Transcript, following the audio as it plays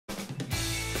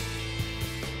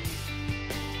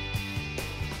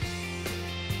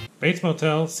Bates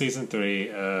Motel, Season 3,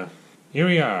 here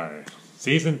we are.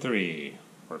 Season 3.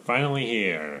 We're finally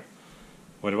here.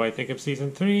 What do I think of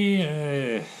Season 3?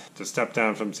 To step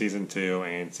down from Season 2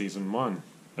 and Season 1.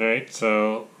 Alright,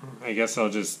 so I guess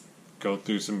I'll just go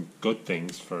through some good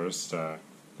things first.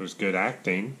 There's good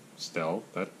acting, still.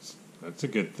 That's a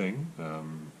good thing.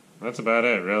 That's about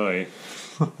it, really.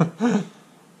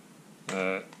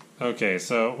 Okay,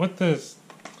 so what this...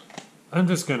 I'm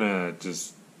just gonna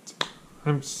I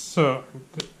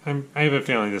have a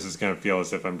feeling this is gonna feel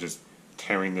as if I'm just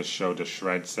tearing this show to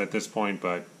shreds at this point,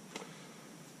 but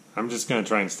I'm just gonna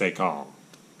try and stay calm.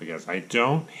 Because I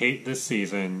don't hate this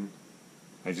season,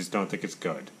 I just don't think it's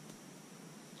good.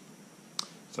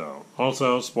 So,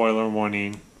 also, spoiler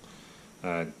warning,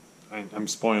 I'm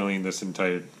spoiling this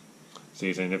entire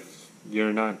season. If you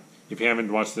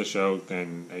haven't watched the show,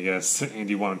 then I guess,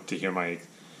 and you want to hear my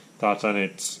thoughts on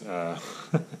it,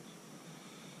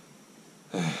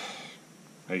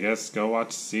 I guess go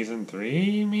watch Season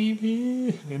 3,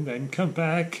 maybe? And then come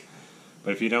back.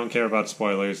 But if you don't care about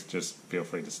spoilers, just feel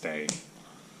free to stay.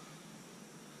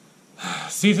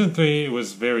 Season 3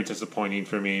 was very disappointing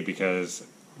for me because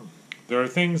there are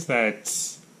things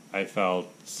that I felt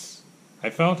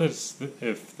as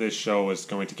if this show was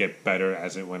going to get better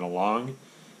as it went along.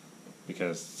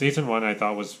 Because Season 1 I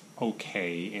thought was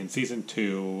okay, and Season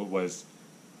 2 was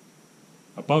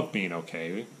above being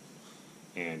okay.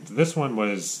 And this one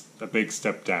was a big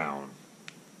step down.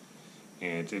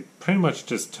 And it pretty much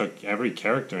just took every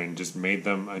character and just made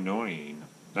them annoying.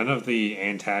 None of the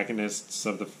antagonists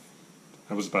of the...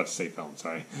 I was about to say film,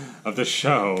 sorry. Of the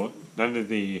show, none of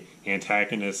the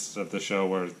antagonists of the show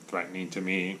were threatening to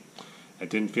me. I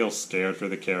didn't feel scared for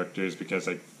the characters because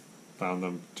I found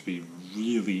them to be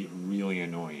really, really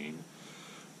annoying.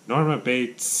 Norma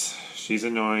Bates, she's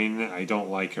annoying. I don't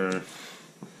like her.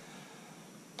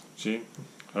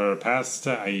 Her past,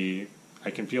 I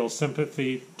can feel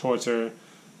sympathy towards her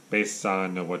based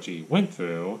on what she went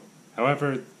through.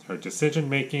 However, her decision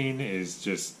making is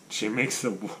just, she makes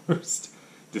the worst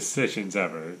decisions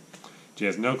ever. She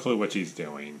has no clue what she's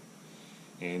doing.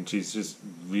 And she's just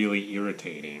really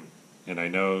irritating. And I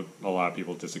know a lot of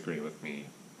people disagree with me.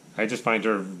 I just find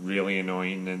her really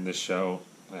annoying in this show.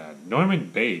 Norman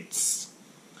Bates,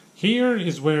 here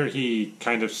is where he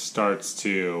kind of starts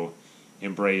to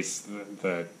embrace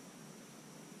the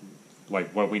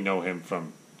like what we know him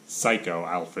from Psycho,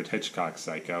 Alfred Hitchcock's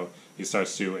Psycho. He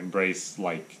starts to embrace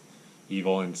like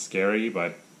evil and scary,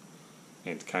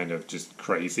 and kind of just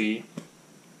crazy.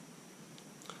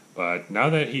 But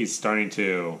now that he's starting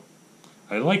to,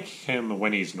 I like him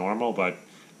when he's normal, but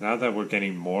now that we're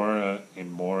getting more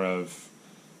and more of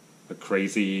a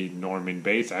crazy Norman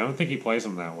Bates, I don't think he plays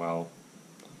him that well.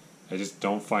 I just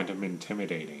don't find him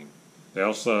intimidating. They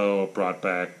also brought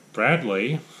back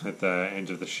Bradley at the end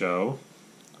of the show,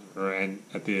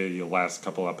 at the last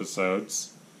couple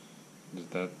episodes.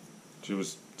 That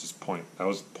was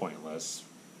pointless.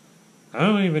 I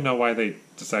don't even know why they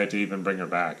decided to even bring her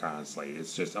back, honestly.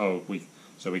 It's just, so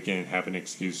we can have an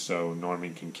excuse so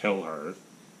Norman can kill her.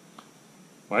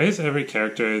 Why is every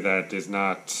character that's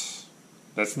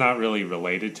not really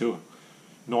related to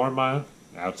Norma,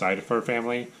 outside of her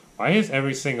family, why is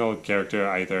every single character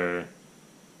either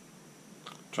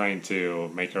trying to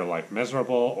make her life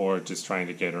miserable or just trying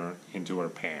to get her into her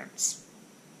pants?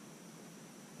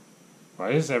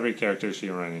 Why does every character she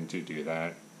run into do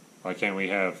that? Why can't we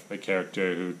have a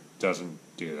character who doesn't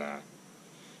do that?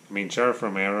 I mean, Sheriff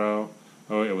Romero,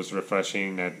 it was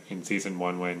refreshing that in Season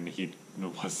 1 when it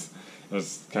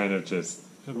was kind of just,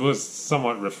 it was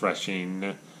somewhat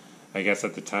refreshing, I guess,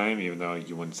 at the time, even though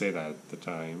you wouldn't say that at the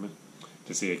time,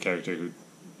 to see a character who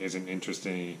isn't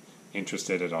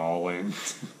interested at all in,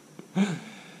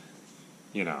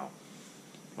 you know,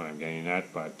 what I'm getting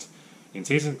at. But in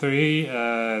Season 3,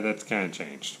 that's kind of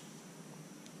changed.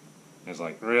 It's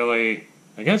like, really?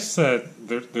 I guess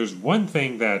there's one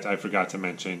thing that I forgot to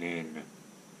mention in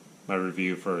my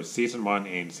review for Season 1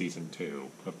 and Season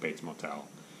 2 of Bates Motel.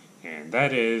 And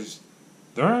that is,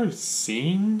 there are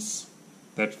scenes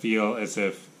that feel as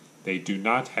if they do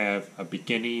not have a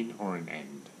beginning or an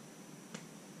end.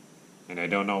 And I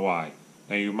don't know why.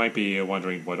 Now you might be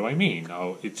wondering, what do I mean?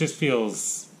 Oh, it just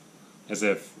feels as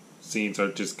if scenes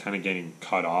are just kind of getting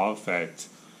cut off at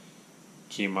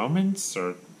key moments,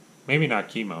 or maybe not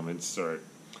key moments, or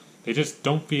they just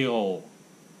don't feel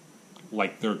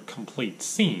like they're complete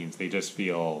scenes. They just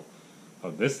feel,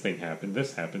 this thing happened,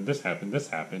 this happened, this happened, this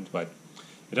happened, but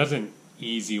it doesn't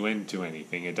ease you into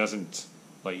anything. It doesn't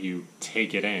let you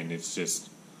take it in. It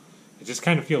just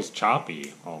kind of feels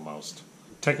choppy, almost.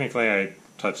 Technically, I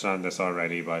touched on this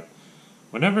already, but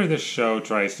whenever this show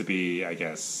tries to be, I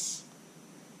guess,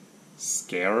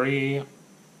 scary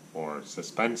or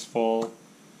suspenseful,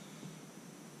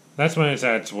 that's when it's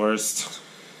at its worst.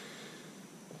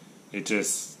 It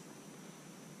just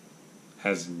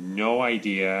has no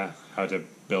idea how to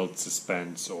build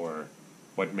suspense or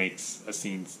what makes a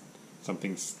scene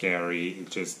something scary. It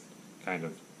just kind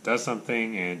of does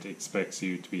something and expects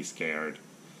you to be scared.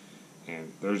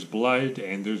 And there's blood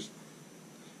and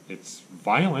it's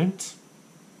violent,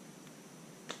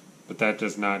 but that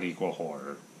does not equal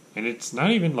horror. And it's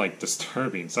not even like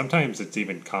disturbing. Sometimes it's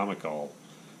even comical.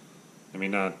 I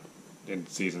mean, not in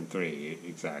season 3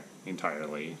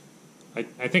 entirely. I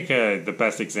think the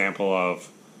best example of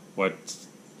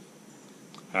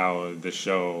how the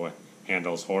show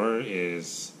handles horror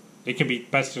is, it can be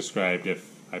best described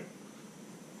if I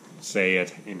say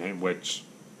it in what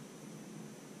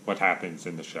happens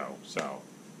in the show. So,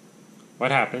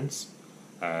 what happens?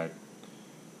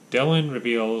 Dylan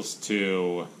reveals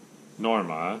to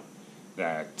Norma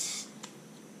that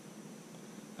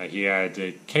he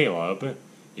had Caleb.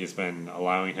 He's been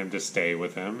allowing him to stay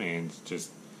with him and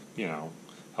just,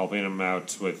 helping him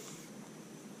out with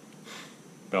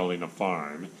building a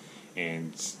farm.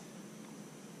 And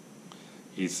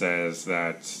he says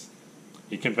that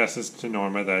he confesses to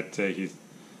Norma that he's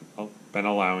been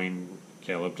allowing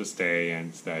Caleb to stay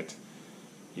and that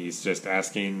he's just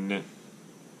asking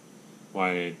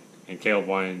why. And Caleb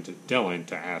wanted Dylan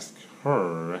to ask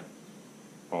her.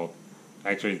 Well,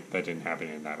 actually, that didn't happen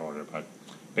in that order, but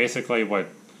basically what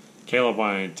Caleb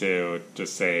wanted to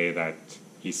just say that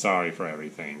he's sorry for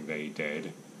everything that he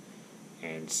did.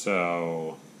 And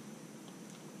so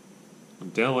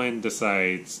Dylan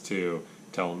decides to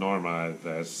tell Norma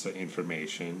this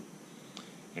information.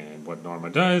 And what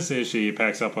Norma does is she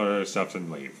packs up her stuff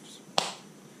and leaves.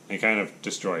 And kind of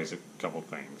destroys a couple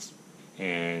things.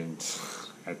 And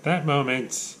at that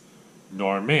moment,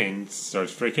 Norman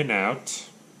starts freaking out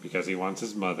because he wants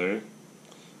his mother.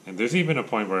 And there's even a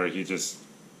point where he just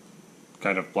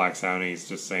kind of blacks out and he's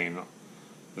just saying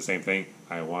the same thing.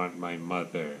 I want my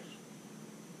mother.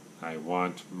 I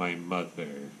want my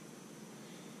mother.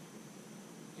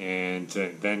 And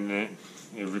then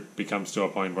it becomes to a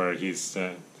point where he's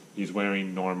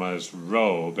wearing Norma's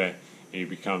robe. And he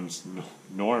becomes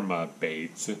Norma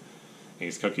Bates. And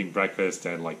he's cooking breakfast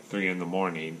at like 3 in the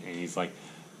morning. And he's like,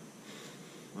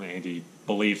 and he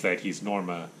believes that he's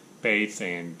Norma Bates,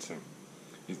 and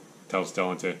he tells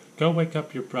Dylan to go wake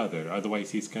up your brother,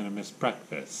 otherwise he's gonna miss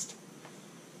breakfast.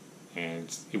 And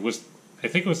I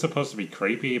think it was supposed to be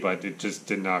creepy, but it just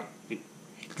did not.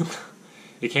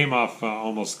 It came off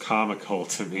almost comical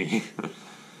to me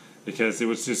because it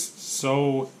was just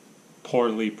so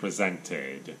poorly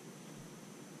presented.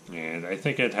 And I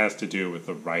think it has to do with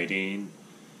the writing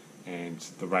and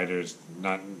the writers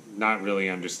not really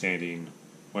understanding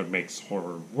what makes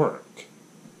horror work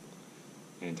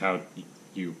and how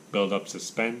you build up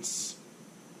suspense,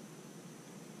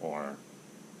 or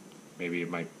maybe it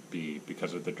might be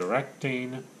because of the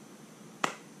directing,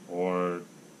 or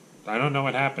I don't know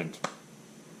what happened.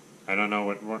 I don't know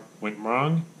what went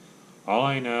wrong. All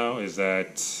I know is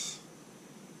that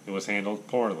it was handled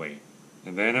poorly.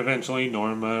 And then eventually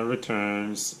Norma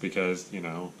returns because,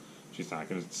 she's not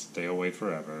going to stay away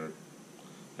forever.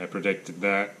 I predicted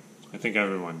that. I think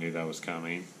everyone knew that was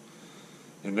coming.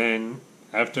 And then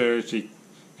after she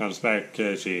comes back,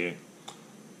 she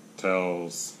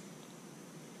tells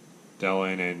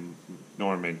Dylan and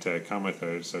Norman to come with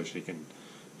her so she can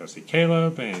go see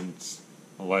Caleb and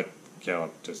let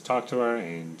Caleb just talk to her.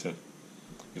 And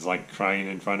he's like crying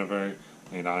in front of her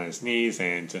and on his knees,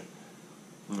 and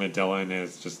Dylan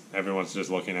is everyone's just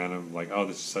looking at him like, oh,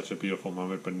 this is such a beautiful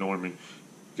moment, but Norman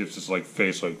gives this like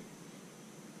face like,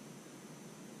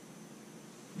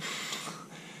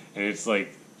 and it's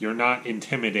like, you're not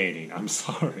intimidating, I'm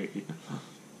sorry.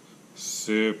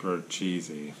 Super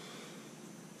cheesy.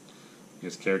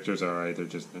 His characters are either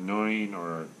just annoying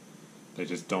or they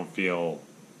just don't feel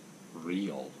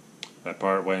real. That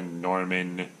part when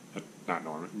Norma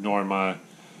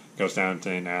goes down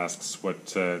and asks what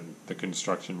the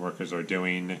construction workers are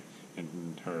doing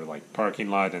in her parking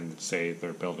lot, and say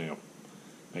they're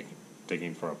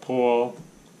digging for a pool,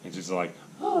 and she's like,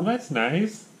 oh, that's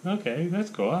nice. Okay, that's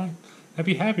cool. I'd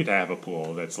be happy to have a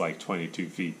pool that's 22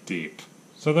 feet deep.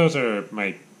 So those are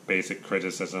my basic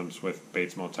criticisms with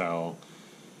Bates Motel.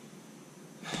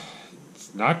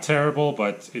 It's not terrible,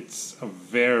 but it's a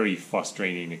very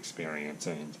frustrating experience,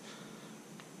 and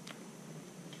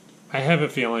I have a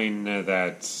feeling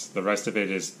that the rest of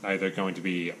it is either going to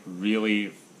be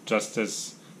really just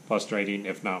as frustrating,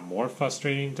 if not more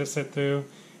frustrating, to sit through,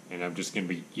 and I'm just going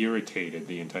to be irritated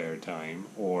the entire time,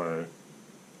 or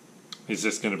is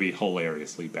this going to be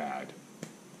hilariously bad?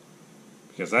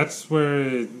 Because that's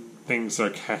where things are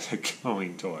kind of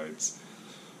going towards.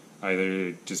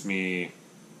 Either just me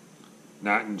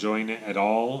not enjoying it at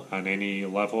all on any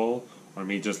level, or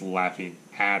me just laughing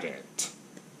at it.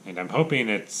 And I'm hoping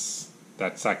it's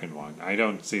that second one. I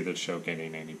don't see the show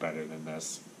getting any better than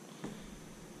this.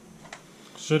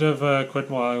 Should have quit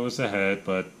while I was ahead,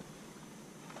 but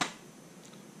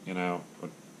you know,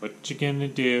 what you gonna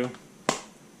do?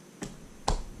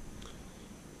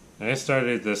 I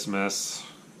started this mess,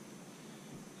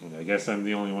 and I guess I'm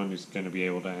the only one who's gonna be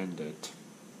able to end it.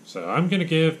 So I'm gonna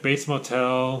give Bates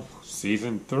Motel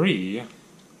Season 3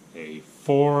 a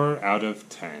 4 out of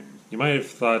 10. You might have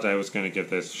thought I was gonna give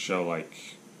this show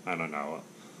like, I don't know,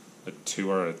 a 2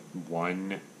 or a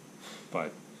 1,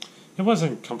 but it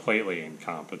wasn't completely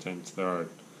incompetent. There are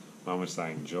moments I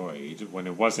enjoyed when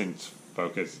it wasn't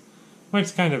focused. When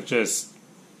it's kind of just,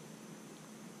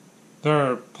 there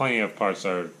are plenty of parts that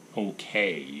are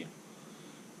okay,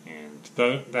 and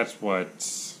that's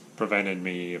what prevented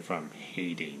me from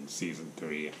hating Season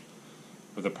 3.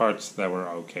 Were the parts that were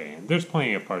okay, and there's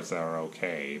plenty of parts that are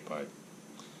okay, but,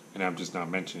 and I'm just not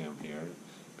mentioning them here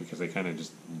because they kind of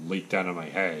just leaked out of my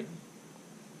head,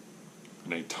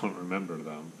 and I don't remember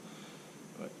them.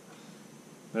 But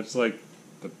that's like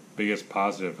the biggest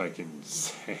positive I can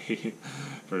say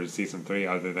for Season 3,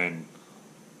 other than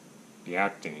the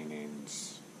acting, and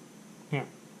yeah.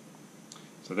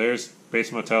 So there's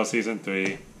Bates Motel Season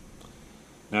 3.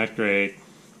 Not great.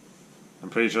 I'm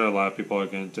pretty sure a lot of people are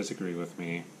going to disagree with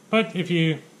me. But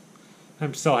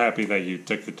I'm still happy that you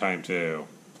took the time to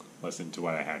listen to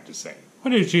what I had to say.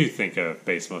 What did you think of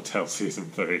Bates Motel Season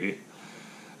 3?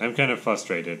 I'm kind of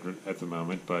frustrated at the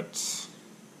moment, but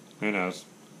who knows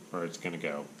where it's going to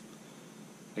go.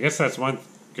 I guess that's one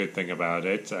good thing about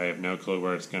it. I have no clue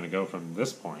where it's going to go from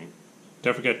this point.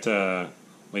 Don't forget to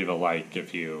leave a like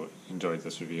if you enjoyed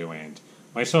this review, and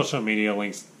my social media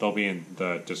links, they'll be in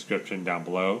the description down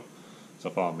below, so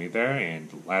follow me there.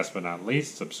 And last but not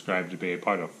least, subscribe to be a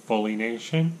part of Foley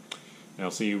Nation, and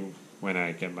I'll see you when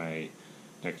I get my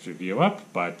next review up.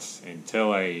 But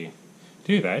until I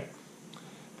do that,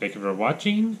 thank you for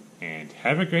watching, and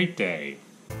have a great day.